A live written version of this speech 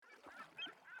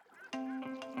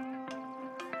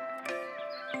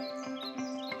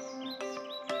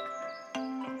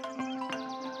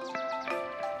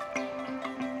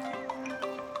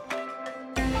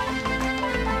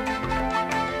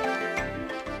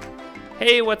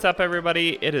Hey, what's up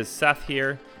everybody? It is Seth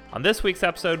here. On this week's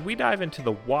episode, we dive into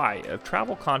the why of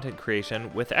travel content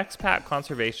creation with expat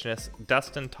conservationist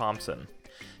Dustin Thompson.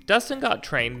 Dustin got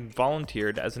trained and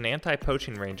volunteered as an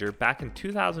anti-poaching ranger back in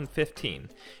 2015,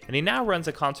 and he now runs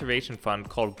a conservation fund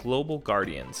called Global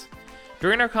Guardians.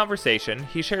 During our conversation,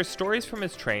 he shares stories from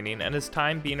his training and his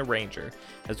time being a ranger,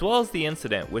 as well as the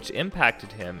incident which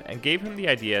impacted him and gave him the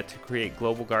idea to create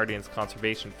Global Guardians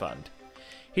Conservation Fund.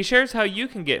 He shares how you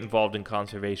can get involved in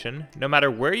conservation, no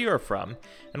matter where you are from,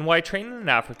 and why training in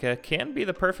Africa can be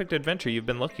the perfect adventure you've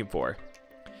been looking for.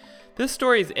 This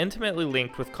story is intimately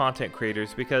linked with content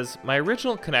creators because my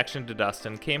original connection to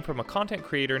Dustin came from a content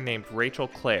creator named Rachel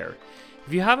Clare.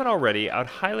 If you haven't already, I would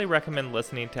highly recommend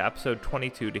listening to episode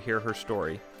 22 to hear her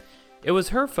story. It was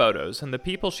her photos and the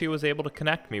people she was able to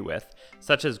connect me with,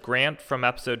 such as Grant from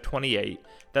episode 28,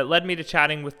 that led me to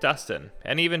chatting with Dustin,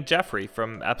 and even Jeffrey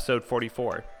from episode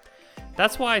 44.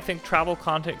 That's why I think travel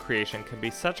content creation can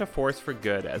be such a force for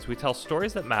good as we tell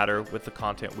stories that matter with the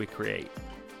content we create.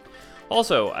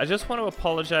 Also, I just want to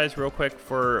apologize real quick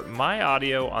for my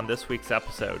audio on this week's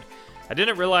episode. I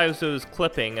didn't realize it was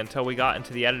clipping until we got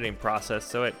into the editing process,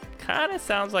 so it kind of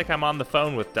sounds like I'm on the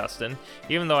phone with Dustin,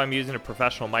 even though I'm using a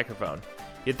professional microphone.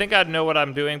 You'd think I'd know what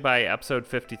I'm doing by episode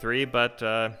 53, but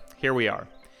here we are.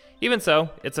 Even so,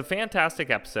 it's a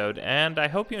fantastic episode, and I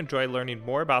hope you enjoy learning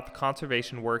more about the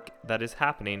conservation work that is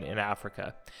happening in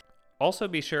Africa. Also,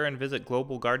 be sure and visit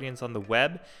Global Guardians on the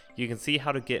web. You can see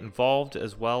how to get involved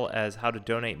as well as how to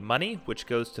donate money, which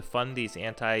goes to fund these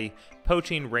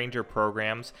anti-poaching ranger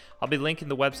programs. I'll be linking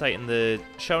the website in the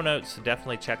show notes, so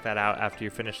definitely check that out after you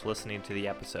finish listening to the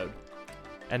episode.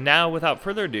 And now, without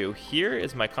further ado, here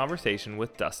is my conversation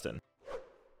with Dustin.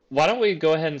 Why don't we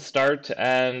go ahead and start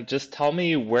and just tell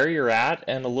me where you're at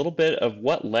and a little bit of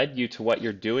what led you to what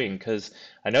you're doing, because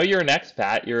I know you're an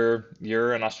expat,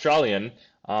 you're an Australian.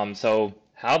 So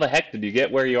how the heck did you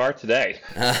get where you are today?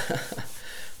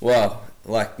 Well,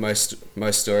 like most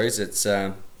stories, it's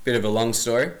a bit of a long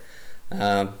story.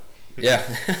 Yeah,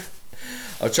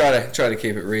 I'll try to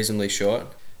keep it reasonably short.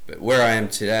 But where I am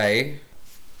today,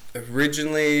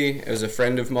 originally it was a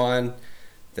friend of mine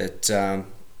that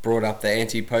brought up the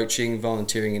anti-poaching,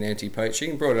 volunteering in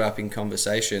anti-poaching, brought it up in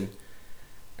conversation,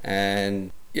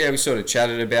 and yeah, we sort of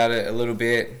chatted about it a little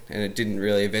bit, and it didn't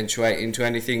really eventuate into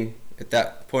anything at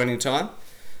that point in time.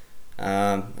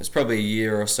 It was probably a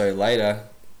year or so later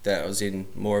that I was in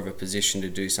more of a position to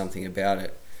do something about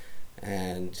it,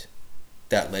 and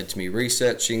that led to me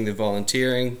researching the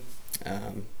volunteering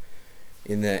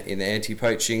in the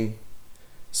anti-poaching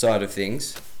side of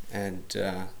things, and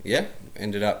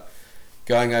ended up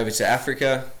going over to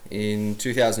Africa in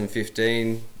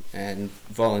 2015 and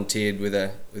volunteered with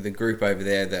a group over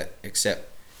there that accept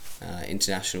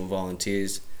international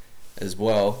volunteers as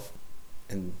well.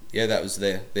 And yeah, that was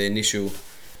the initial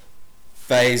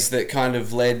phase that kind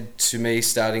of led to me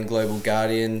starting Global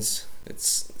Guardians.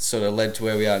 It's sort of led to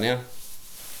where we are now.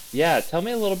 Yeah, tell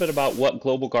me a little bit about what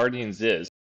Global Guardians is.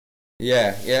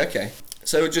 Yeah, okay.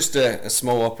 So we're just a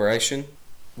small operation.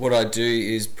 What I do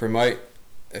is promote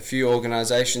a few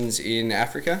organisations in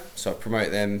Africa. So I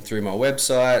promote them through my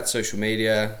website, social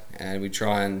media, and we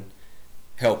try and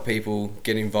help people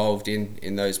get involved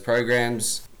in those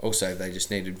programs. Also, if they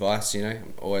just need advice,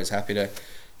 I'm always happy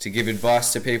to give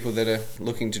advice to people that are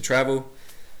looking to travel.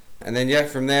 And then,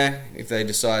 from there, if they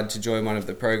decide to join one of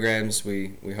the programs,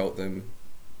 we help them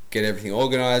get everything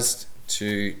organised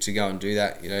to go and do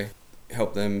that,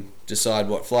 help them decide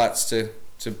what flights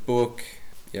to book,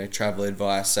 travel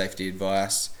advice, safety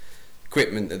advice,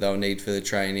 equipment that they'll need for the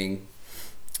training,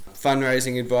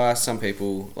 fundraising advice. Some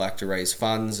people like to raise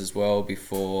funds as well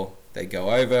before they go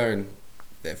over, and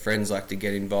their friends like to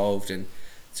get involved, and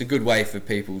it's a good way for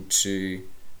people to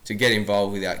get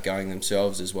involved without going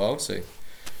themselves as well. So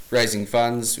raising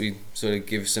funds, we sort of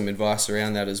give some advice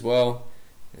around that as well,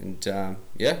 and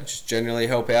just generally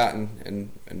help out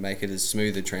and make it as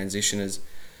smooth a transition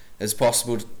as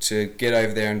possible to get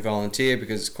over there and volunteer,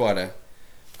 because it's quite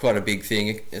a big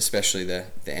thing, especially the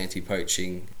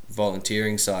anti-poaching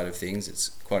volunteering side of things. It's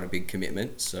quite a big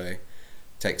commitment, so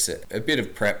takes a bit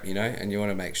of prep, and you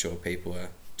want to make sure people are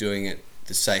doing it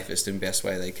the safest and best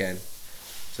way they can.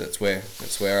 So that's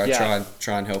where I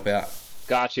try and help out.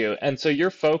 Got you. And so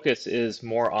your focus is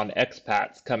more on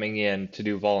expats coming in to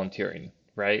do volunteering,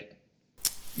 right?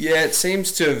 Yeah, it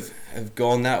seems to have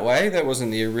gone that way. That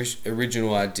wasn't the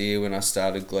original idea when I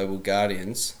started Global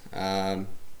Guardians.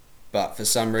 but for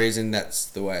some reason that's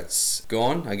the way it's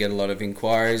gone. I get a lot of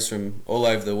inquiries from all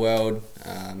over the world,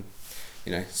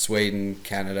 Sweden,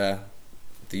 Canada,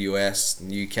 the US,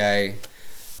 UK,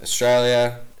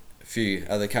 Australia, a few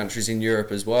other countries in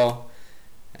Europe as well.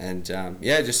 And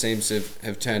it just seems to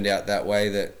have turned out that way,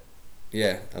 that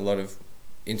a lot of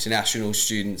international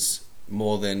students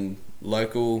more than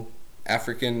local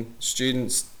African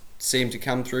students seem to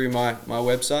come through my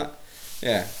website.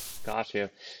 Yeah. Got you.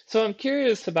 So I'm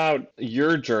curious about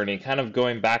your journey, kind of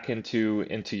going back into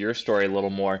your story a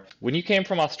little more. When you came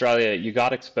from Australia, you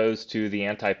got exposed to the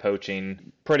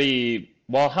anti-poaching pretty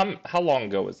well. How long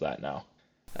ago was that now?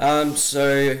 So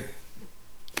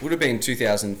it would have been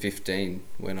 2015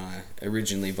 when I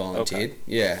originally volunteered.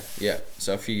 Okay. Yeah.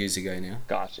 So a few years ago now.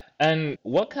 Gotcha. And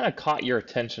what kind of caught your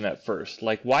attention at first?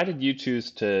 Like, why did you choose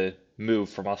to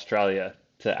move from Australia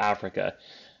to Africa?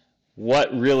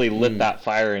 What really lit that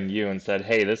fire in you and said,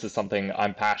 hey, this is something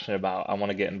I'm passionate about, I want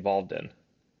to get involved in?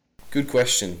 Good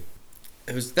question.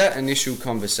 It was that initial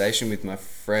conversation with my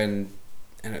friend,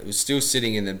 and it was still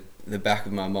sitting in the back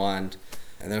of my mind.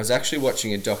 And then I was actually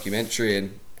watching a documentary,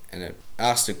 and it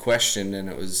asked a question, and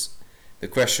the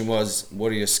question was,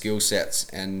 what are your skill sets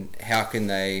and how can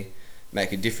they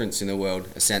make a difference in the world,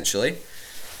 essentially?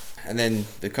 And then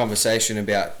the conversation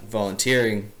about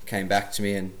volunteering came back to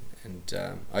me, and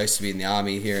I used to be in the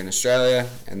army here in Australia,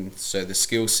 and so the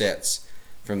skill sets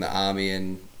from the army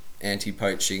and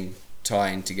anti-poaching tie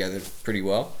in together pretty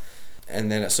well.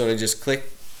 And then it sort of just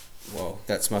clicked, well,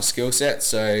 that's my skill set,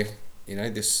 so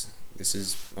this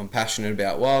is, I'm passionate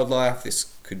about wildlife,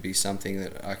 this could be something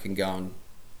that I can go and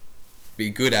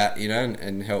be good at,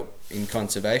 and help in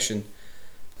conservation.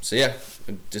 So I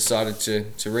decided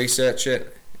to research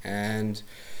it and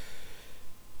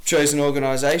chose an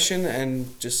organisation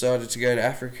and decided to go to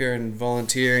Africa and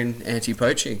volunteer in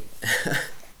anti-poaching.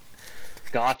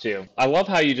 Got you. I love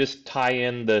how you just tie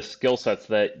in the skill sets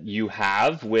that you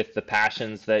have with the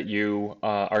passions that you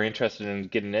are interested in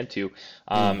getting into.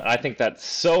 And I think that's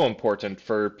so important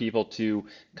for people to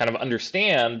kind of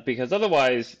understand, because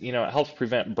otherwise, it helps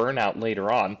prevent burnout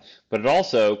later on, but it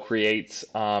also creates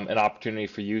an opportunity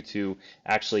for you to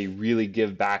actually really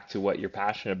give back to what you're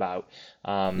passionate about.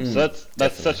 So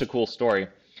that's such a cool story.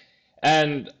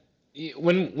 And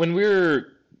when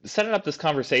we're setting up this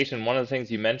conversation, one of the things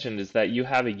you mentioned is that you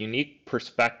have a unique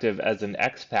perspective as an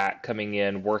expat coming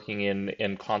in, working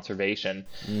in conservation.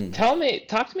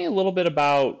 Talk to me a little bit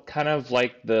about kind of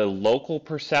like the local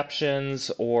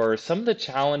perceptions or some of the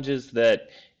challenges that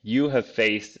you have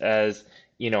faced as,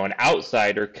 an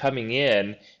outsider coming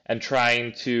in and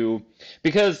trying to,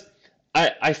 because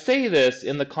I say this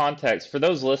in the context, for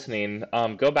those listening,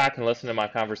 go back and listen to my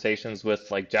conversations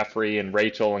with like Jeffrey and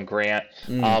Rachel and Grant.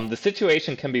 The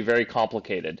situation can be very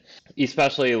complicated,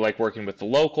 especially like working with the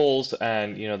locals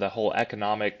and, the whole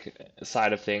economic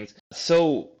side of things.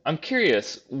 So I'm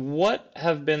curious, what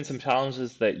have been some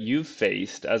challenges that you've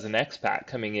faced as an expat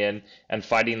coming in and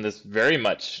fighting this very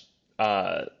much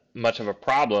of a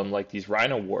problem like these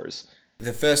rhino wars?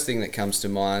 The first thing that comes to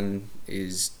mind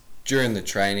is during the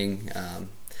training.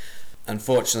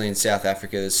 Unfortunately, in South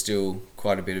Africa, there's still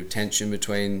quite a bit of tension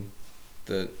between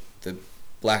the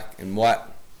black and white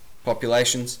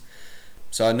populations.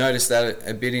 So I noticed that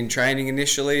a bit in training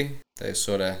initially. They're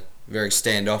sort of very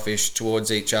standoffish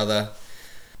towards each other.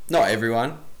 Not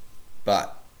everyone,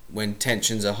 but when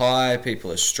tensions are high,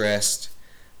 people are stressed,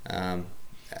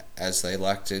 as they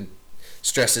like to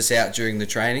stress us out during the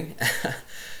training.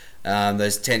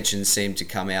 Those tensions seem to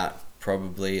come out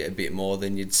probably a bit more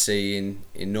than you'd see in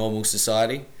normal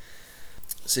society.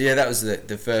 So that was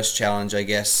the first challenge, I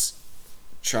guess,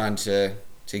 trying to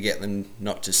get them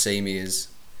not to see me as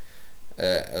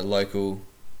a local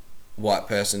white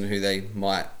person who they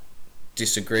might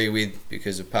disagree with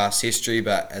because of past history,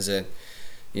 but as a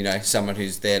someone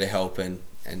who's there to help and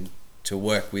to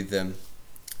work with them.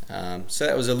 So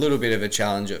that was a little bit of a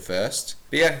challenge at first,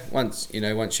 but once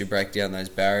you break down those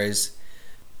barriers,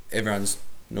 everyone's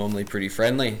normally pretty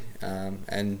friendly,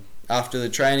 and after the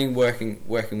training,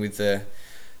 working with the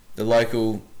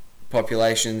local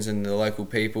populations and the local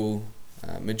people,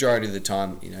 majority of the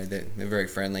time, they're very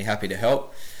friendly, happy to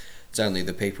help. It's only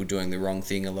the people doing the wrong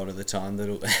thing a lot of the time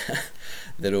that'll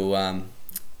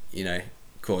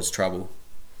cause trouble.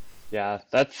 Yeah,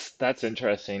 that's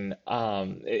interesting.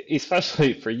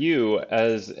 Especially for you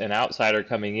as an outsider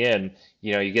coming in,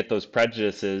 you get those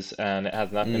prejudices and it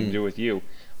has nothing to do with you,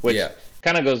 which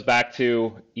kind of goes back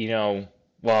to,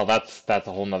 well, that's a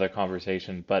whole nother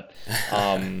conversation, but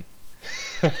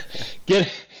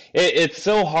it's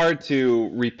so hard to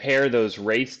repair those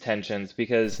race tensions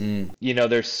because,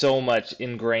 there's so much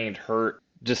ingrained hurt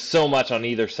just so much on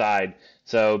either side.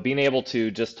 So being able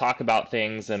to just talk about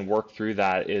things and work through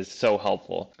that is so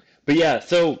helpful. But yeah,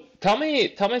 so tell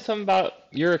me something about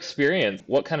your experience,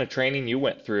 what kind of training you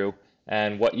went through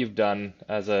and what you've done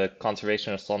as a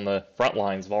conservationist on the front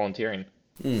lines volunteering.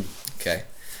 Okay.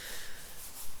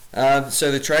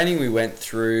 So the training we went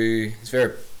through is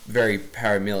very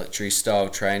paramilitary style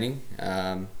training.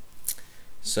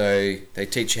 So they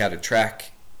teach you how to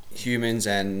track humans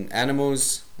and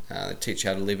animals. They teach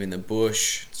you how to live in the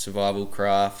bush, survival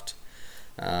craft,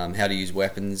 how to use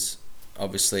weapons,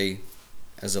 obviously,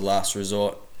 as a last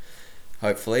resort,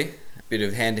 hopefully. A bit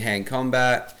of hand-to-hand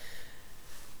combat.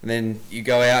 And then you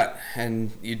go out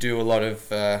and you do a lot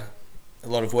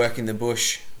of work in the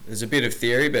bush. There's a bit of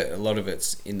theory, but a lot of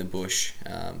it's in the bush,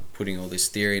 putting all this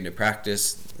theory into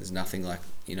practice. There's nothing like,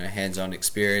 hands-on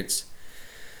experience.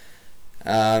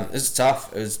 It was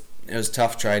tough. It was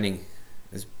tough training.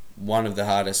 It was one of the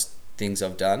hardest things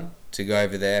I've done, to go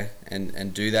over there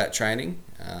and do that training.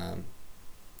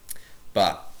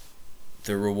 But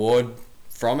the reward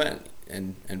from it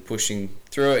and pushing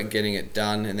through it and getting it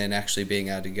done, and then actually being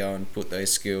able to go and put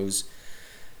those skills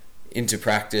into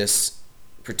practice,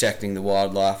 protecting the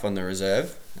wildlife on the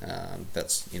reserve.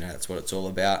 That's what it's all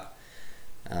about.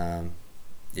 And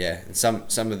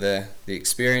some of the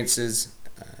experiences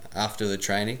after the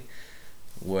training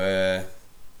were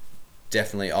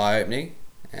definitely eye-opening,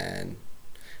 and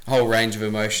a whole range of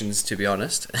emotions, to be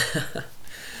honest.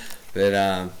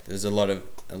 But there's a lot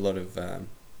of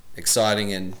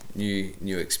exciting and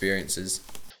new experiences.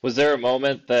 Was there a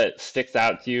moment that sticks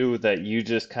out to you that you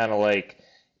just kind of like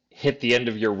hit the end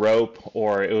of your rope,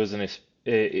 or it was an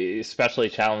especially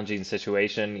challenging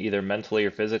situation, either mentally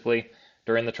or physically,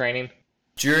 during the training?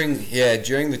 During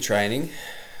the training,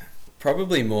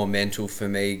 probably more mental for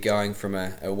me, going from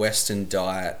a Western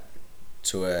diet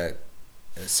to a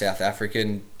South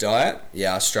African diet.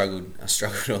 Yeah, I struggled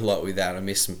a lot with that. I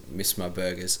miss my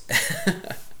burgers.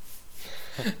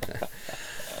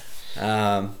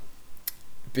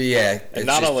 But yeah, and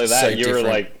not only that, so you different. Were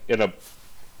like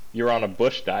you're on a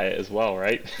bush diet as well,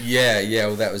 right? Yeah.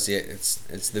 Well, that was it.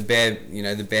 It's the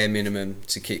bare minimum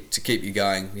to keep you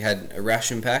going. We had a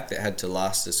ration pack that had to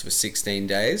last us for 16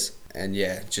 days, and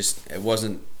it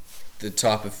wasn't the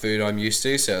type of food I'm used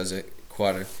to, so it was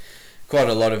quite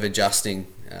a lot of adjusting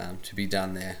to be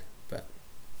done there, but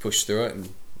pushed through it and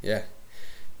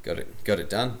got it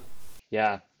done.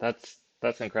 Yeah, that's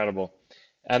incredible.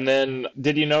 And then,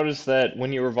 did you notice that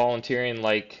when you were volunteering,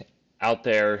 like out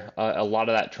there, a lot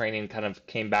of that training kind of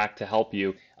came back to help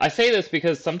you? I say this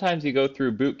because sometimes you go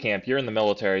through boot camp. You're in the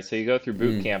military, so you go through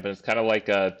boot camp, and it's kind of like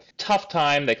a tough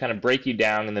time. They kind of break you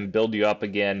down and then build you up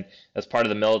again as part of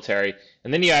the military.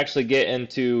 And then you actually get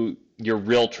into your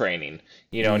real training.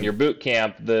 In your boot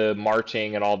camp, the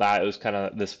marching and all that, it was kind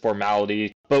of this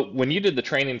formality. But when you did the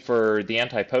training for the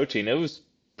anti-poaching, it was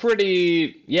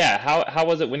pretty, how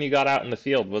was it when you got out in the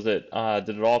field? Was it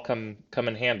did it all come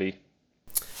in handy?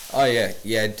 Oh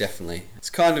yeah, definitely. It's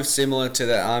kind of similar to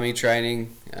the army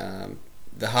training.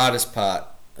 The hardest part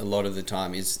a lot of the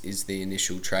time is the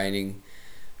initial training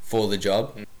for the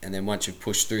job, and then once you've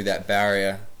pushed through that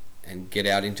barrier and get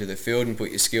out into the field and put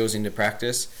your skills into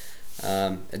practice,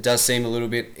 it does seem a little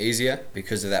bit easier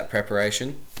because of that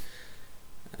preparation.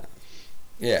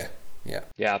 Yeah.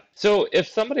 So if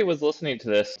somebody was listening to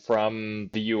this from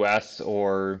the US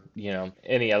or,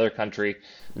 any other country,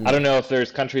 I don't know if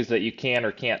there's countries that you can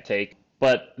or can't take,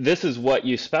 but this is what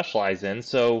you specialize in.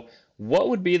 So what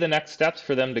would be the next steps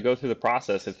for them to go through the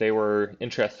process if they were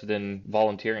interested in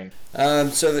volunteering?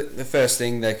 So the first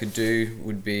thing they could do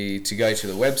would be to go to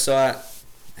the website,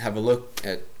 have a look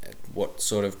at what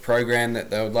sort of program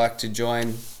that they would like to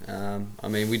join.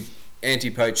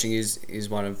 Anti-poaching is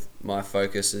one of my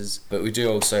focuses, but we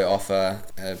do also offer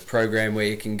a program where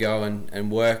you can go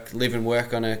and live and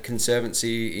work on a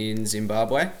conservancy in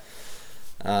Zimbabwe,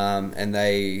 and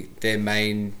their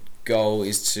main goal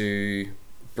is to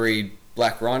breed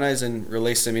black rhinos and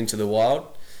release them into the wild,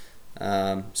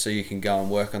 so you can go and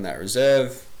work on that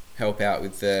reserve, help out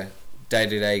with the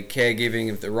day-to-day caregiving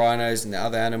of the rhinos and the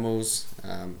other animals.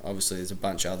 Obviously there's a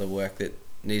bunch of other work that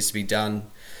needs to be done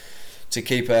to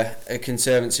keep a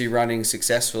conservancy running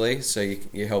successfully, so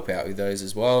you help out with those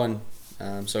as well, and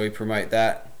so we promote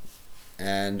that,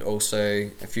 and also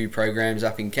a few programs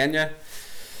up in Kenya.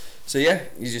 So you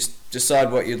just decide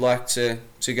what you'd like to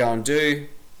go and do,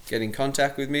 get in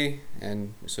contact with me,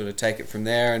 and sort of take it from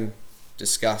there and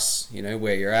discuss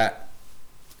where you're at,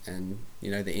 and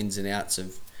the ins and outs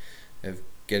of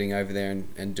getting over there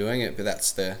and doing it. But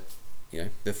that's the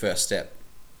first step.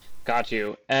 Got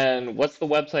you. And what's the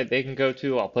website they can go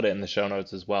to? I'll put it in the show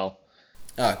notes as well.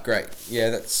 Oh, great.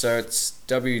 Yeah, it's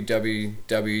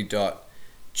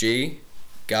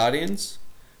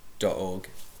www.gguardians.org.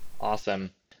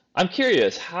 Awesome. I'm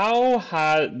curious,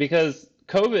 because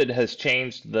COVID has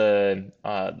changed the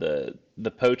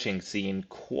poaching scene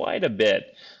quite a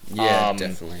bit. Yeah, Um,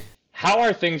 definitely. how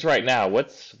are things right now?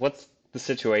 What's the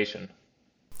situation?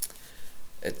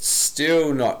 It's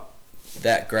still not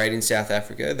that great in South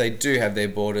Africa. They do have their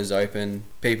borders open.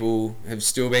 People have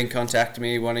still been contacting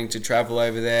me wanting to travel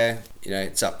over there. You know,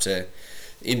 it's up to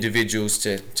individuals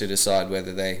to decide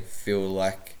whether they feel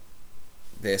like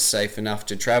they're safe enough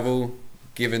to travel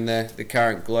given the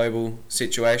current global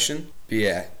situation. But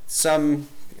yeah, some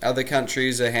other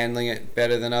countries are handling it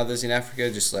better than others in Africa,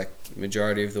 just like the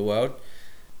majority of the world.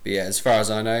 But yeah, as far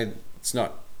as I know, it's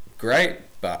not great,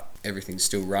 but everything's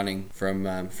still running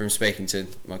from speaking to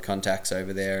my contacts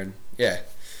over there, and yeah,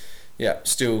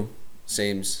 still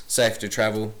seems safe to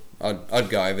travel. I'd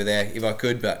go over there if I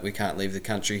could, but we can't leave the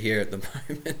country here at the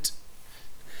moment.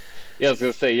 Yeah, I was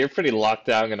gonna say you're pretty locked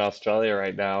down in Australia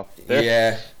right now.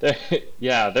 Yeah, They're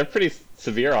yeah, they're pretty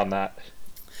severe on that.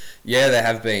 yeah, they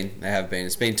have been. They have been.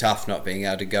 It's been tough not being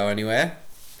able to go anywhere,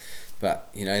 but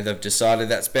you know they've decided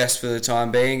that's best for the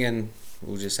time being, and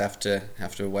we'll just have to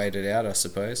wait it out, I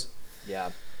suppose.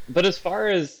 Yeah. But as far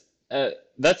as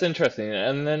that's interesting.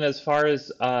 And then as far as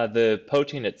the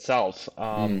poaching itself,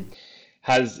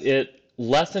 has it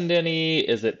lessened any?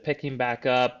 Is it picking back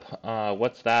up?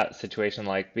 What's that situation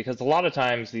like? Because a lot of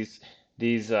times these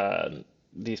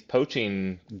these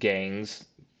poaching gangs,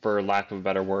 for lack of a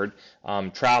better word,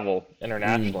 travel Mm,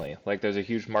 internationally. Like there's a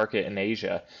huge market in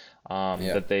Asia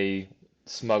yeah. that they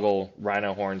smuggle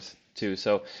rhino horns to.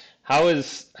 So how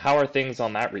are things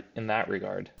on in that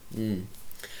regard? Mm.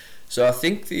 So I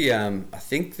think the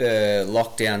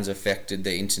lockdowns affected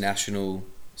the international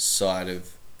side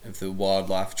of the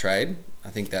wildlife trade. I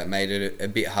think that made it a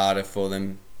bit harder for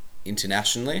them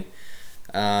internationally.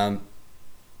 Um,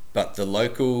 but the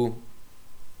local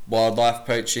wildlife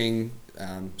poaching,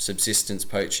 subsistence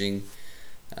poaching,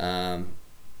 um,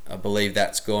 I believe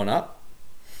that's gone up.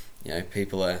 You know,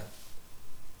 people are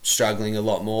struggling a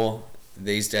lot more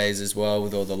these days as well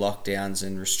with all the lockdowns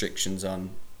and restrictions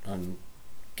on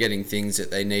getting things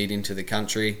that they need into the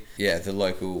country. Yeah, the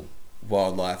local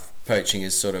wildlife poaching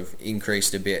has sort of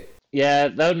increased a bit. Yeah,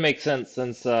 that would make sense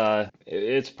since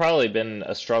it's probably been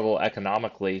a struggle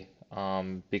economically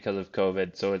because of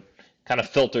COVID. So it kind of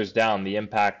filters down. The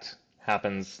impact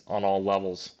happens on all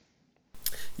levels.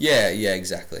 Yeah, yeah,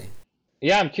 exactly.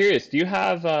 Yeah, I'm curious. Do you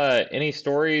have any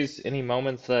stories, any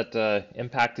moments that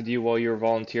impacted you while you were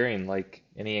volunteering? Like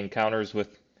any encounters with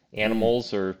Mm.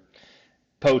 animals or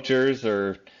poachers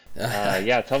or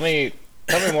yeah, tell me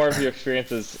more of your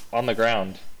experiences on the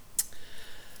ground.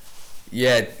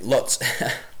 Yeah, lots,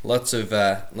 lots of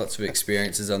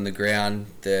experiences on the ground.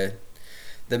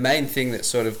 The main thing that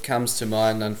sort of comes to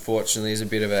mind, unfortunately, is a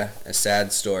bit of a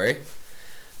sad story.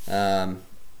 Um,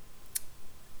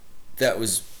 that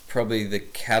was probably the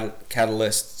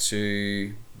catalyst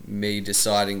to me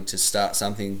deciding to start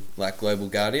something like Global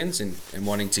Guardians and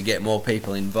wanting to get more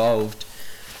people involved.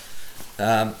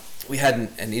 We had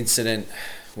an incident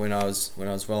when I was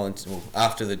well,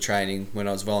 after the training when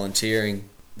I was volunteering.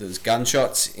 There was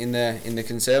gunshots in the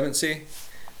conservancy.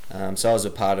 So I was a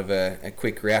part of a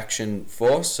quick reaction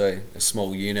force, so a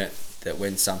small unit that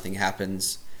when something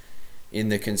happens in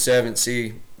the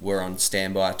conservancy, we're on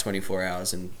standby 24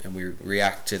 hours and we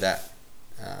react to that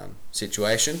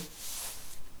situation.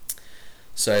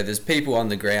 So there's people on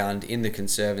the ground in the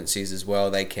conservancies as well.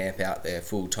 They camp out there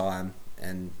full time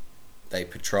and they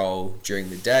patrol during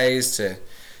the days to,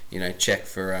 you know, check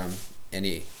for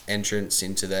any entrance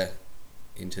into the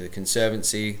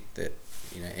conservancy, that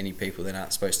you know any people that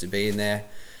aren't supposed to be in there,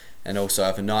 and also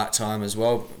over night time as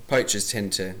well. Poachers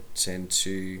tend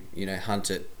to you know hunt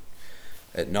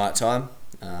at night time,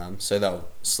 so they'll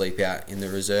sleep out in the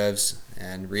reserves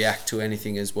and react to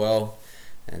anything as well.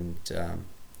 And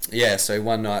yeah, so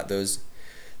one night there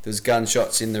was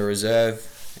gunshots in the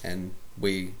reserve, and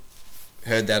we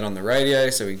heard that on the radio,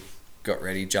 so we got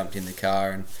ready, jumped in the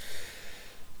car, and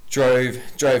drove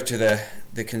to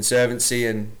the conservancy,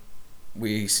 and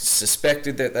we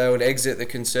suspected that they would exit the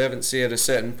conservancy at a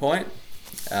certain point.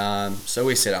 So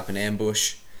we set up an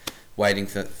ambush, waiting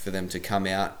for them to come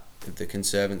out of the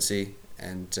conservancy,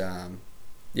 and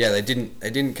yeah, they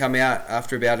didn't come out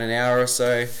after about an hour or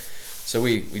so. So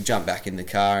we jumped back in the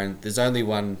car, and there's only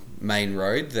one main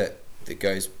road that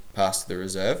goes past the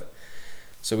reserve.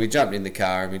 So we jumped in the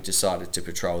car and we decided to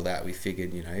patrol that. We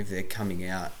figured, you know, if they're coming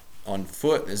out on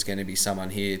foot, there's going to be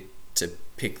someone here to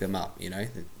pick them up, you know,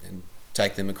 and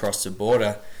take them across the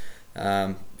border.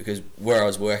 because where I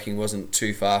was working wasn't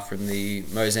too far from the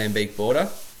Mozambique border.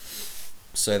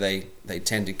 So they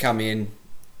tend to come in,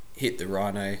 hit the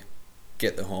rhino,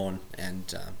 get the horn,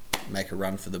 and make a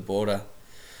run for the border.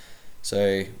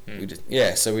 So we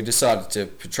decided to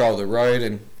patrol the road,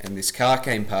 and this car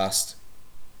came past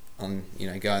on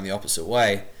going the opposite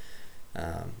way.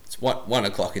 It's 1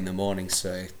 o'clock in the morning,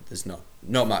 so there's not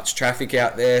much traffic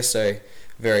out there, so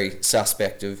very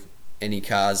suspect of any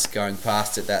cars going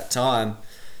past at that time.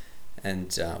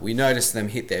 And we noticed them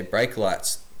hit their brake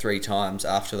lights 3 times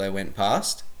after they went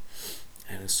past,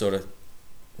 and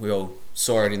we all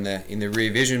saw it in the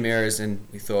rear vision mirrors, and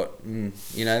we thought,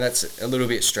 that's a little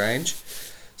bit strange.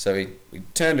 So we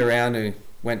turned around and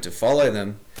went to follow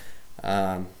them,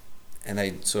 and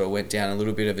they sort of went down a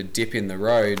little bit of a dip in the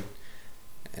road,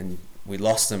 and we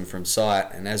lost them from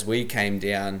sight. And as we came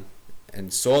down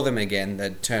and saw them again,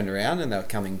 they'd turned around and they were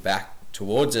coming back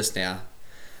towards us now.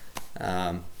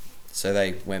 So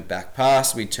they went back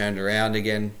past, we turned around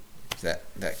again. That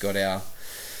got our,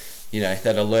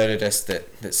 that alerted us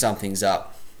that something's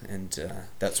up. And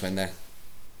that's when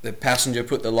the passenger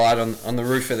put the light on the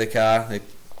roof of the car. They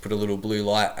put a little blue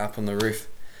light up on the roof.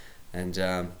 And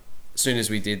as soon as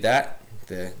we did that,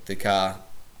 the car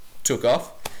took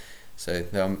off. So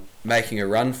they were making a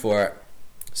run for it.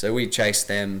 So we chased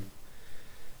them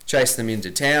into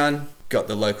town, got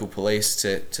the local police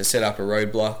to set up a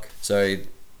roadblock. So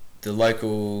the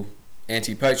local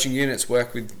anti-poaching units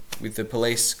work with the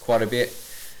police quite a bit,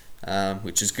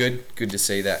 which is good to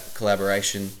see that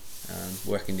collaboration,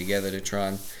 working together to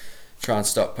try and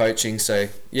stop poaching. So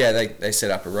yeah, they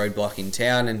set up a roadblock in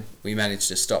town, and we managed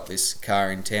to stop this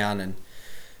car in town, and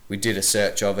we did a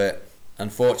search of it.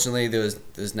 Unfortunately,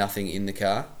 there's nothing in the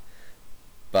car,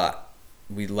 but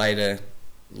we later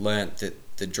learnt that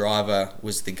the driver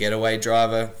was the getaway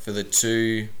driver for the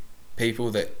 2 people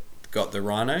that got the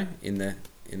rhino in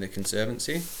the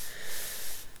conservancy.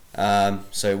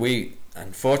 So we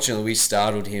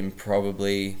startled him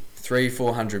probably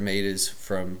 300-400 meters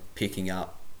from picking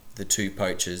up the 2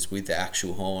 poachers with the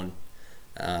actual horn.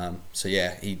 So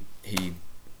yeah, he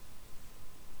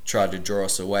tried to draw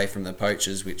us away from the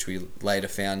poachers, which we later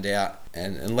found out.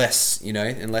 And unless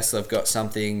they've got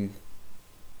something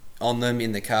on them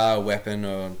in the car, a weapon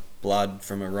or blood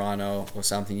from a rhino or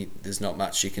something, there's not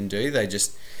much you can do.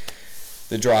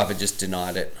 The driver just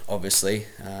denied it, obviously.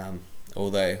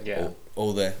 Although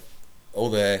all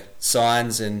the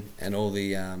signs and all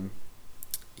the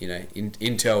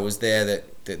intel was there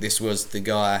that this was the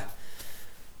guy.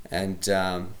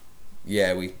 And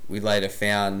we later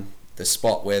found the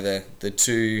spot where the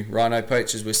 2 rhino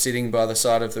poachers were sitting by the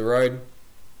side of the road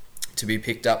to be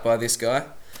picked up by this guy.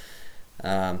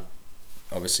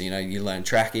 Obviously, you learn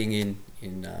tracking in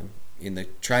the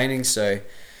training, so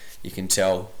you can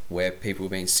tell where people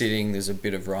have been sitting. There's a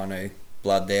bit of rhino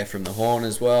blood there from the horn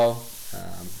as well.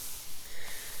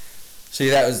 So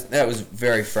that was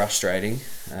very frustrating.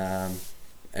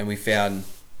 And we found,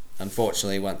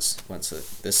 unfortunately, once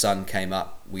the sun came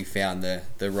up, we found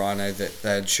the rhino that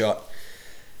they had shot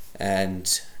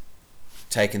and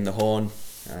taken the horn,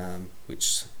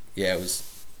 which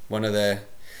was one of the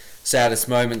saddest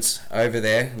moments over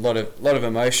there. A lot of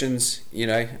emotions,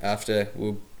 after we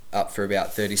were up for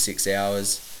about 36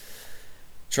 hours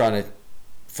trying to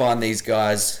find these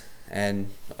guys, and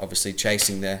obviously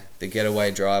chasing the getaway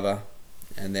driver,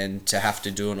 and then to have to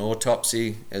do an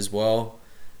autopsy as well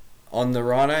on the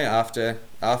rhino after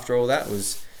all that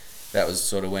was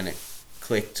sort of when it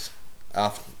clicked.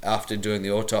 After doing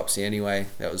the autopsy anyway,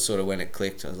 that was sort of when it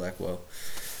clicked. I was like, well,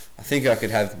 I think I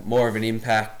could have more of an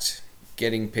impact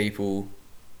getting people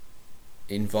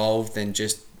involved than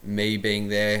just me being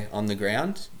there on the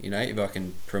ground. If I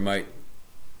can promote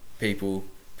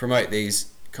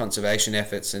these conservation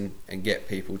efforts and get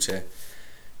people to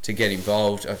get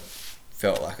involved, I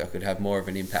felt like I could have more of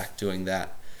an impact doing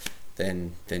that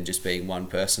than just being one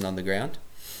person on the ground.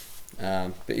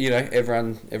 But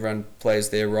everyone plays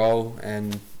their role,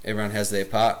 and everyone has their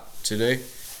part to do,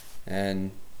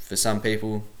 and for some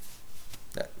people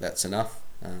that's enough.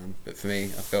 But for me,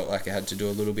 I felt like I had to do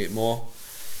a little bit more.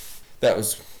 That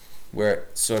was where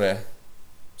it sort of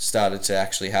started to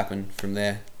actually happen from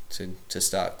there to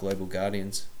start Global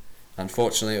Guardians.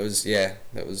 Unfortunately,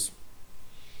 that was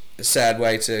a sad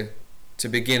way to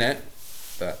begin it,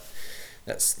 but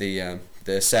that's the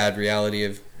sad reality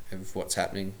of what's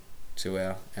happening to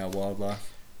our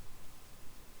wildlife.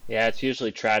 Yeah, it's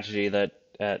usually tragedy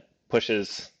that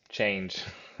pushes change,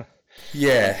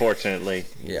 Yeah, unfortunately.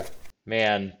 yeah.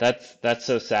 Man, that's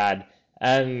so sad.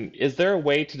 And is there a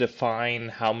way to define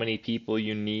how many people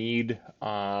you need,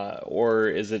 or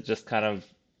is it just kind of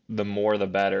the more the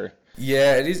better.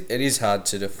 Yeah, it is hard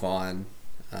to define.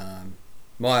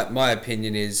 My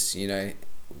opinion is,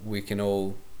 we can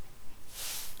all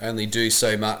only do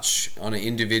so much on an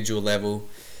individual level,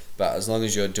 but as long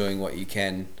as you're doing what you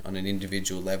can on an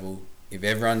individual level, if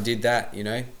everyone did that,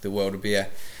 the world would be a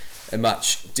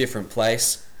much different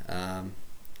place.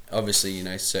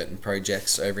 Obviously, certain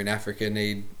projects over in Africa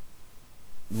need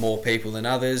more people than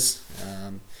others,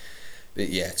 but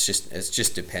yeah, it's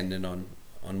just dependent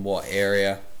on what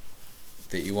area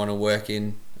that you want to work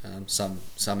in.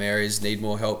 Some areas need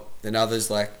more help than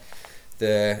others. Like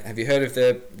have you heard of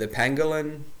the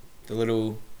pangolin, the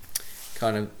little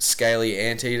kind of scaly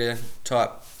anteater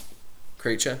type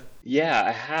creature? Yeah,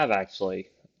 I have actually,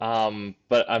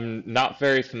 but I'm not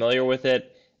very familiar with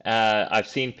it. I've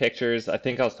seen pictures. I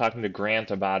think I was talking to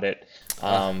Grant about it.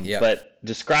 Yeah. But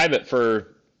describe it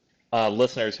for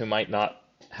listeners who might not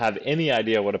have any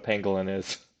idea what a pangolin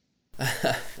is.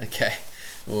 Okay.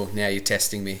 Well, now you're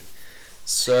testing me.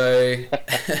 So,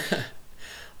 I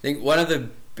think one of the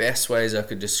best ways I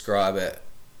could describe it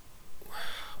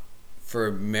for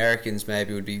Americans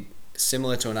maybe would be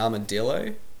similar to an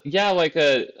armadillo. Yeah, like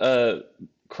a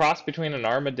cross between an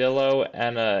armadillo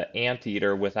and a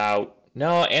anteater without.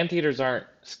 No, anteaters aren't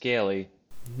scaly.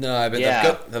 No, but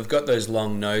Yeah, they've got those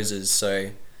long noses, so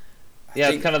I yeah,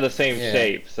 it's think kind of the same yeah,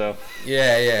 shape. So,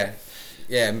 yeah,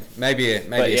 maybe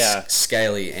but a yeah,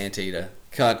 scaly anteater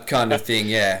kind of thing.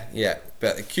 Yeah,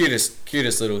 but the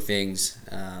cutest little things,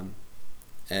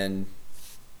 and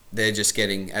they're just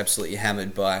getting absolutely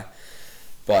hammered by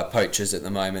poachers at the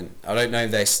moment. I don't know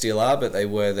if they still are, but they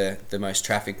were the most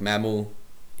trafficked mammal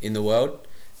in the world,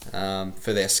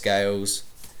 for their scales.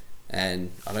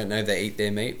 And I don't know if they eat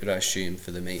their meat, but I assume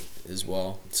for the meat as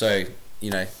well. So,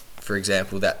 for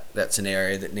example, that's an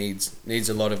area that needs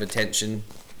a lot of attention,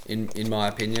 in my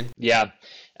opinion. yeah.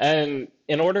 And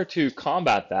in order to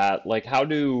combat that, like how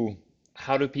do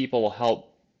people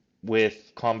help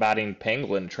with combating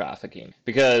pangolin trafficking?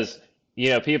 Because,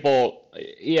 people,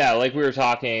 yeah, like we were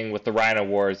talking with the rhino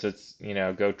wars, it's,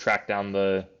 go track down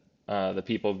the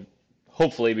people,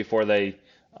 hopefully before they,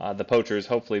 the poachers,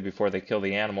 hopefully before they kill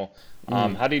the animal.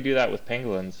 Mm. How do you do that with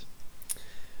pangolins?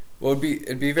 Well,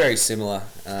 it'd be very similar.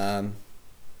 There's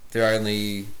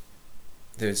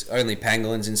only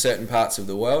pangolins in certain parts of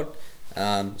the world.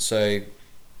 So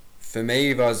for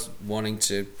me, if I was wanting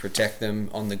to protect them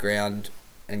on the ground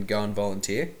and go and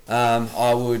volunteer,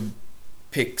 I would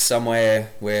pick somewhere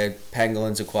where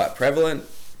pangolins are quite prevalent,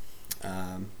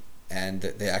 and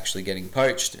that they're actually getting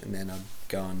poached, and then I'd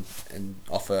go and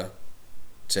offer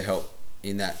to help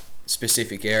in that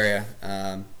specific area.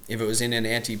 If it was in an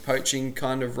anti-poaching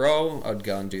kind of role, I'd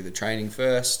go and do the training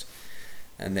first,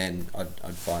 and then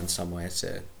I'd find somewhere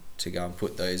to go and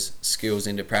put those skills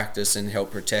into practice and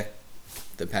help protect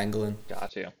the pangolin.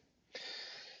 Gotcha.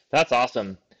 That's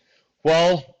awesome.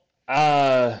 Well,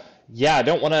 yeah, I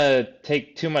don't want to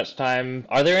take too much time.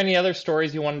 Are there any other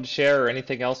stories you wanted to share or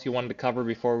anything else you wanted to cover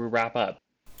before we wrap up?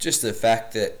 Just the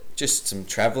fact that just some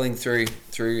traveling through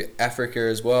Africa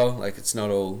as well. Like, it's not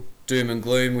all doom and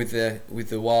gloom with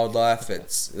the wildlife.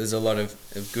 There's a lot of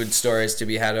good stories to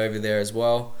be had over there as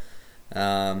well.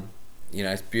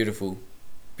 It's beautiful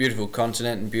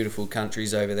continent and beautiful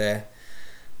countries over there.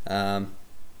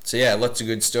 So yeah, lots of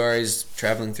good stories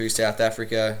traveling through South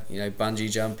Africa. Bungee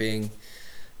jumping,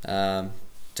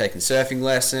 taking surfing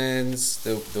lessons.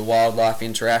 The wildlife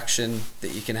interaction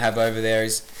that you can have over there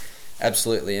is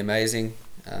absolutely amazing.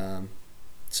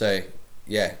 So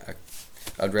yeah,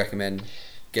 I'd recommend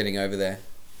getting over there.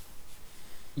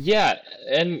 Yeah,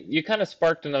 and you kind of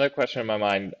sparked another question in my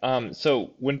mind.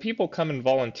 So when people come and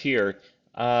volunteer,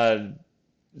 uh,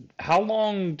 how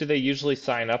long do they usually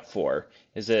sign up for?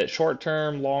 Is it short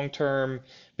term, long term?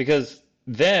 Because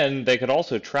then they could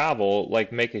also travel,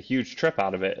 like make a huge trip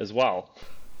out of it as well.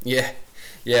 Yeah,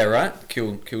 yeah, right.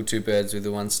 Kill two birds with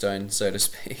the one stone, so to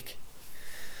speak.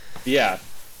 Yeah,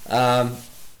 Um,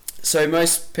 so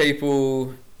most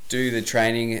people do the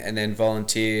training and then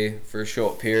volunteer for a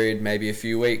short period, maybe a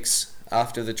few weeks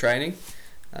after the training.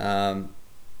 Um,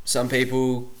 some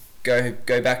people go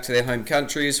back to their home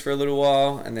countries for a little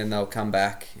while, and then they'll come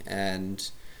back and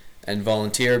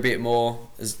volunteer a bit more.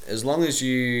 As long as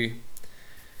you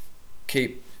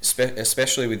keep,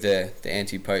 especially with the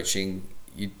anti-poaching,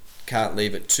 you can't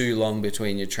leave it too long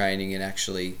between your training and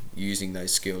actually using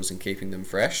those skills and keeping them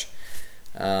fresh.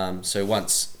 So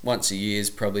once a year is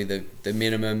probably the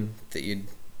minimum that you'd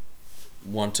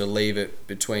want to leave it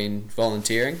between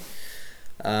volunteering.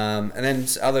 And then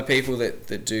other people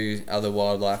that do other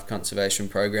wildlife conservation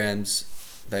programs,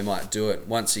 they might do it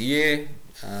once a year.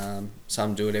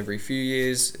 Some do it every few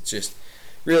years. It just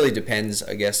really depends,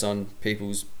 I guess, on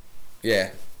people's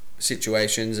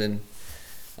situations and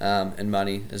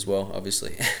money as well,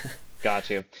 obviously. Got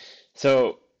you.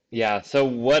 So yeah, so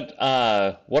what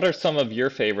are some of your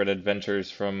favorite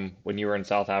adventures from when you were in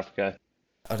South Africa?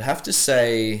 I'd have to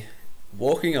say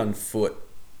walking on foot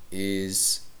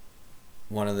is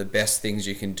one of the best things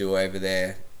you can do over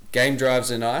there. Game drives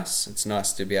are nice. It's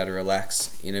nice to be able to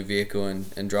relax in a vehicle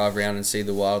and drive around and see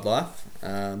the wildlife.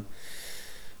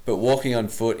 But walking on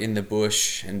foot in the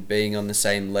bush and being on the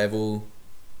same level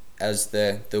as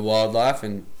the wildlife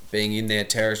and being in their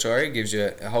territory gives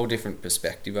you a whole different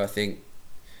perspective, I think,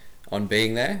 on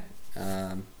being there.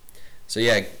 So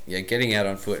getting out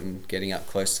on foot and getting up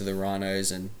close to the rhinos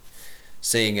and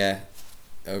seeing a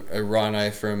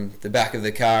rhino from the back of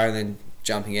the car and then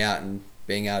jumping out and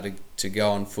being able to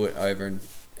go on foot over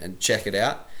and check it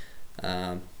out.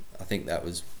 I think that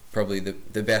was probably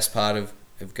the best part of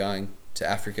going to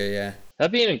Africa, yeah.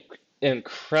 That'd be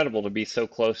incredible to be so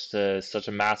close to such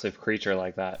a massive creature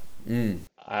like that.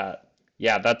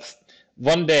 Yeah, that's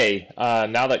one day.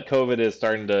 Now that COVID is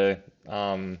starting to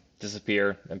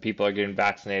disappear and people are getting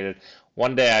vaccinated,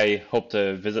 one day I hope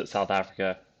to visit South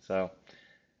Africa. So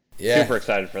Yeah. super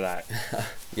excited for that.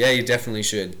 Yeah, you definitely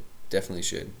should. Definitely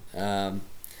should. And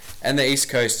the East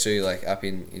Coast too, like up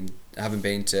in I haven't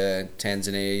been to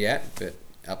Tanzania yet, but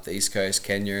up the East Coast,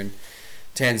 Kenya and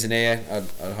Tanzania,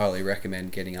 I'd highly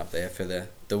recommend getting up there for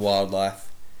the wildlife.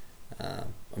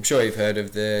 I'm sure you've heard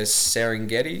of the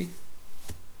Serengeti.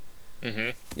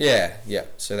 Hmm. Yeah.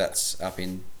 So that's up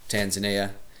in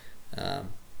Tanzania.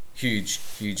 Huge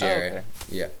area. Okay.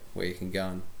 Yeah, where you can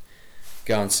go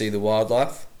and see the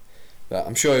wildlife. But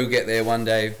I'm sure you'll get there one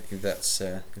day if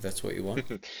that's what you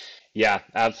want. Yeah,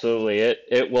 absolutely.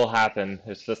 It will happen.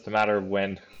 It's just a matter of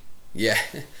when. Yeah,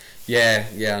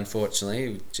 yeah.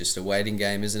 Unfortunately, just a waiting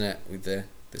game, isn't it? With the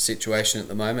situation at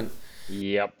the moment.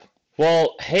 Yep.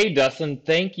 Well, hey, Dustin,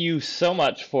 thank you so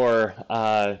much for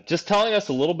just telling us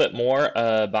a little bit more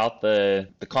about the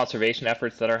conservation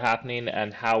efforts that are happening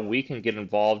and how we can get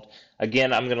involved.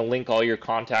 Again, I'm going to link all your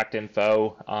contact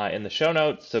info in the show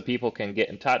notes so people can get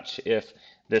in touch if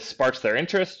this sparks their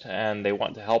interest and they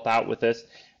want to help out with this.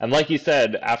 And like you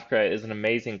said, Africa is an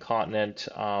amazing continent.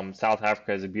 South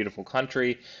Africa is a beautiful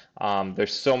country.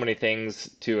 There's so many things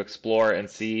to explore and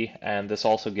see, and this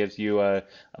also gives you a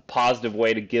positive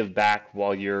way to give back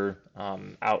while you're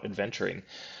out adventuring.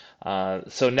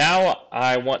 So now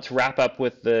I want to wrap up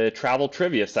with the travel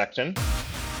trivia section.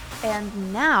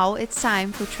 And now it's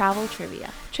time for travel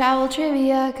trivia. Travel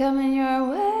trivia coming your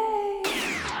way.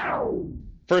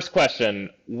 First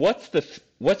question,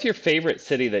 what's your favorite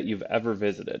city that you've ever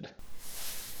visited?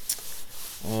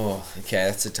 Oh, okay,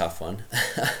 that's a tough one.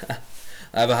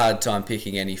 I have a hard time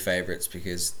picking any favorites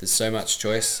because there's so much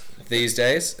choice these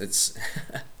days. It's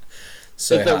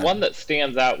so Is there hard. one that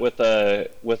stands out with a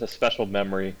special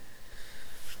memory?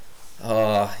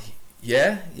 Yeah.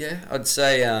 I'd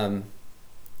say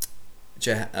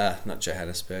not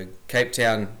Johannesburg. Cape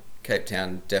Town. Cape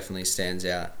Town definitely stands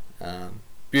out.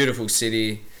 Beautiful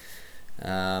city,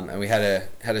 and we had a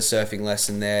surfing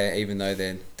lesson there. Even though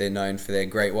they're known for their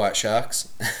great white sharks,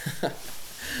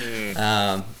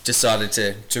 decided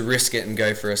to risk it and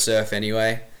go for a surf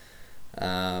anyway.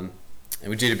 And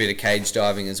we did a bit of cage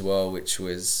diving as well, which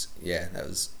was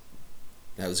that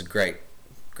was a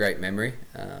great memory.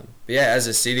 But yeah, as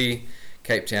a city,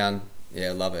 Cape Town,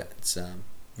 love it. It's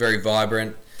very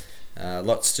vibrant,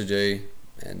 lots to do,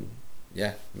 and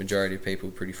majority of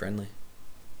people pretty friendly.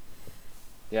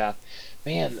 Yeah,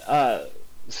 man.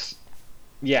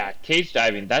 Cage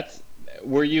diving.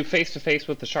 Were you face to face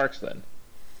with the sharks then?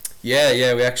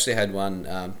 Yeah. We actually had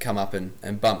one come up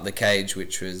and bump the cage,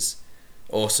 which was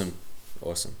awesome.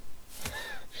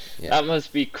 Yeah. That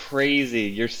must be crazy.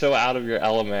 You're so out of your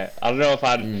element. I don't know if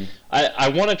I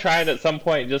want to try it at some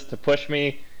point just to push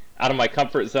me out of my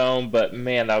comfort zone, but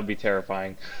man, that would be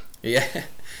terrifying. Yeah.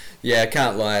 I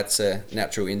can't lie. It's a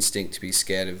natural instinct to be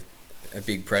scared of a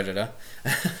big predator.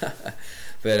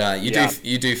 But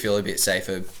you do feel a bit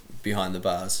safer behind the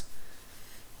bars.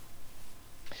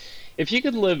 If you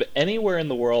could live anywhere in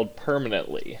the world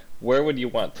permanently, where would you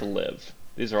want to live?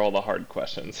 These are all the hard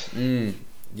questions.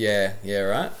 Yeah,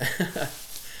 right.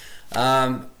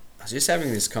 I was just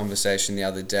having this conversation the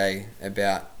other day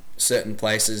about certain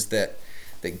places that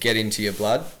get into your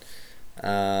blood.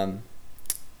 And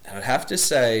I'd have to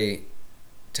say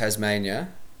Tasmania,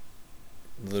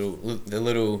 the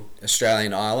little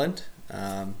Australian island.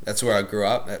 That's where I grew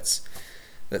up. That's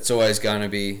always going to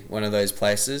be one of those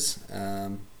places.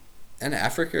 And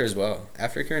Africa as well.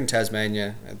 Africa and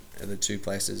Tasmania are the two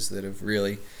places that have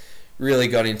really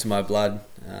got into my blood.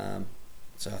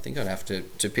 So I think I'd have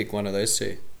to pick one of those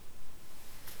two.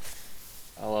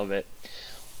 I love it.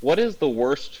 What is the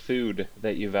worst food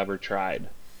that you've ever tried?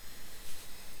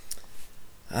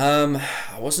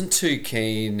 I wasn't too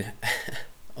keen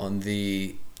on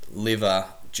the liver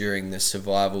during the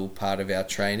survival part of our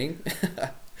training.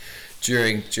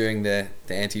 during the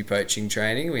anti-poaching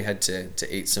training, we had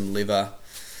to eat some liver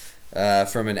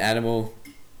from an animal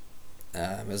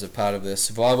as a part of the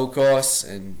survival course,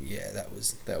 and yeah,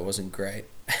 that wasn't great.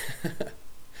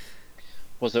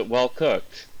 Was it well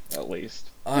cooked, at least?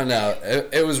 Oh no,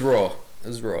 it was raw. It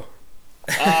was raw.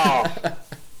 Oh,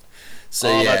 So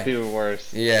oh, yeah, that's even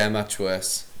worse. yeah, much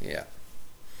worse. Yeah.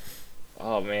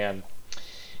 Oh man.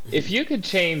 If you could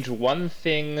change one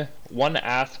thing, one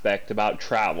aspect about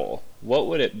travel, what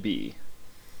would it be?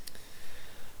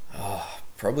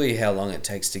 Probably how long it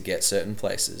takes to get certain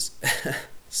places.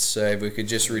 So if we could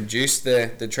just reduce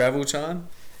the travel time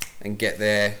and get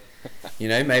there,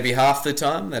 maybe half the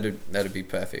time, that'd be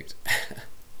perfect.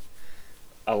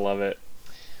 I love it.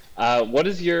 What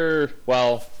is your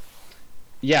what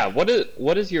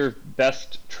is your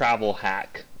best travel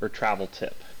hack or travel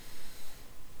tip?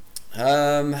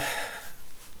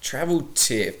 Travel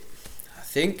tip. I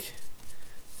think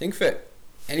for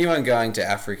anyone going to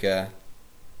Africa,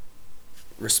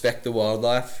 respect the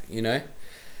wildlife. You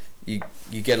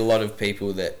get a lot of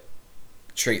people that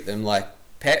treat them like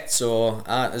pets or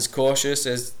aren't as cautious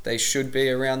as they should be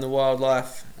around the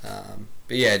wildlife.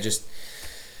 But yeah, just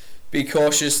be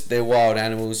cautious. They're wild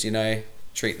animals,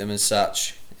 treat them as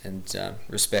such, and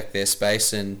respect their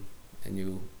space, and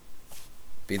you'll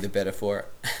be the better for it.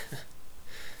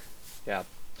 Yeah.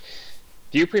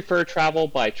 Do you prefer travel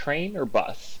by train or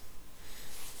bus?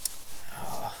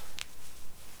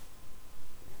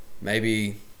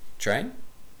 Maybe train.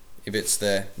 If it's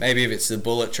the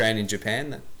bullet train in Japan,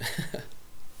 then.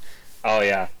 Oh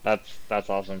yeah, that's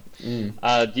awesome.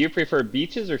 Do you prefer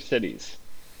beaches or cities?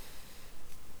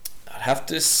 I'd have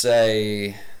to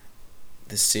say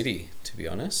the city, to be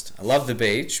honest. I love the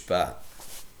beach, but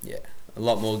yeah, a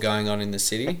lot more going on in the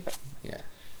city. Yeah.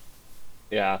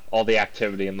 Yeah, all the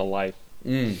activity and the life.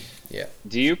 Yeah.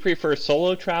 Do you prefer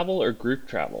solo travel or group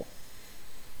travel?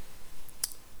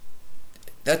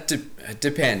 That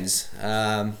depends.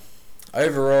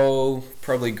 Overall,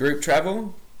 probably group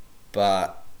travel,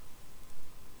 but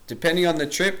depending on the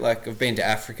trip, like I've been to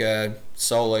Africa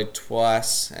solo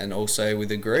twice and also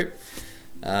with a group,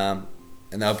 and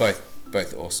they were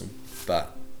both awesome.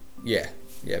 But yeah,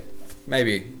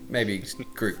 maybe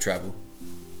group travel.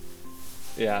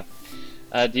 Yeah.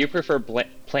 Do you prefer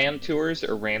planned tours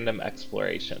or random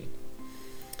exploration?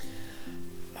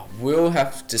 I will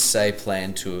have to say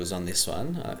planned tours on this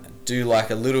one. I do like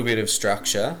a little bit of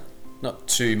structure, not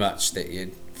too much that you're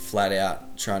flat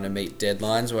out trying to meet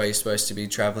deadlines while you're supposed to be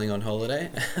traveling on holiday.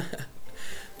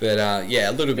 But yeah,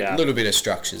 a little bit of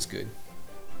structure is good.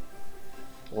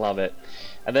 Love it.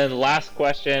 And then last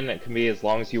question, it can be as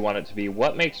long as you want it to be.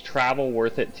 What makes travel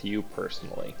worth it to you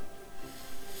personally?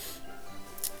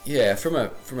 Yeah, from a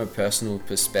personal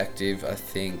perspective, I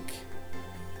think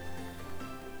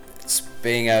it's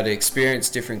being able to experience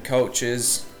different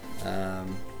cultures,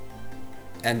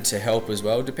 and to help as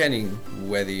well, depending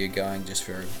whether you're going just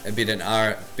for a bit of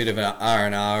an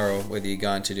R&R or whether you're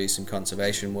going to do some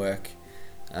conservation work.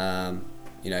 Being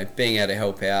able to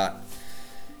help out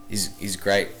is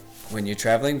great when you're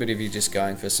traveling, but if you're just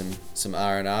going for some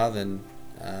R&R, then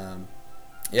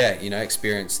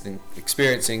experiencing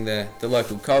the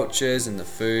local cultures and the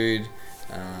food,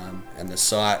 and the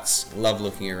sights. Love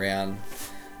looking around.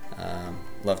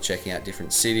 Love checking out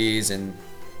different cities and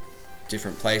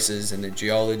different places and the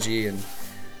geology, and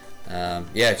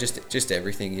just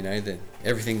everything.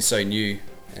 Everything's so new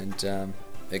and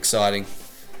exciting.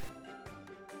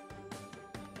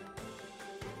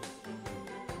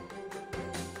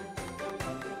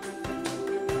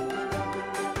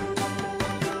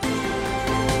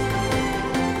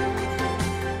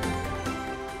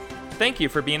 Thank you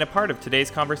for being a part of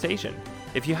today's conversation.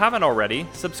 If you haven't already,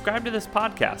 subscribe to this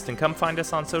podcast and come find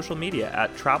us on social media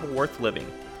at Travel Worth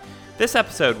Living. This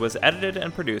episode was edited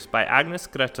and produced by Agnes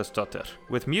Gretosdottir,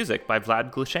 with music by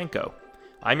Vlad Glushenko.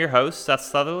 I'm your host, Seth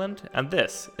Sutherland, and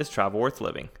this is Travel Worth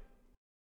Living.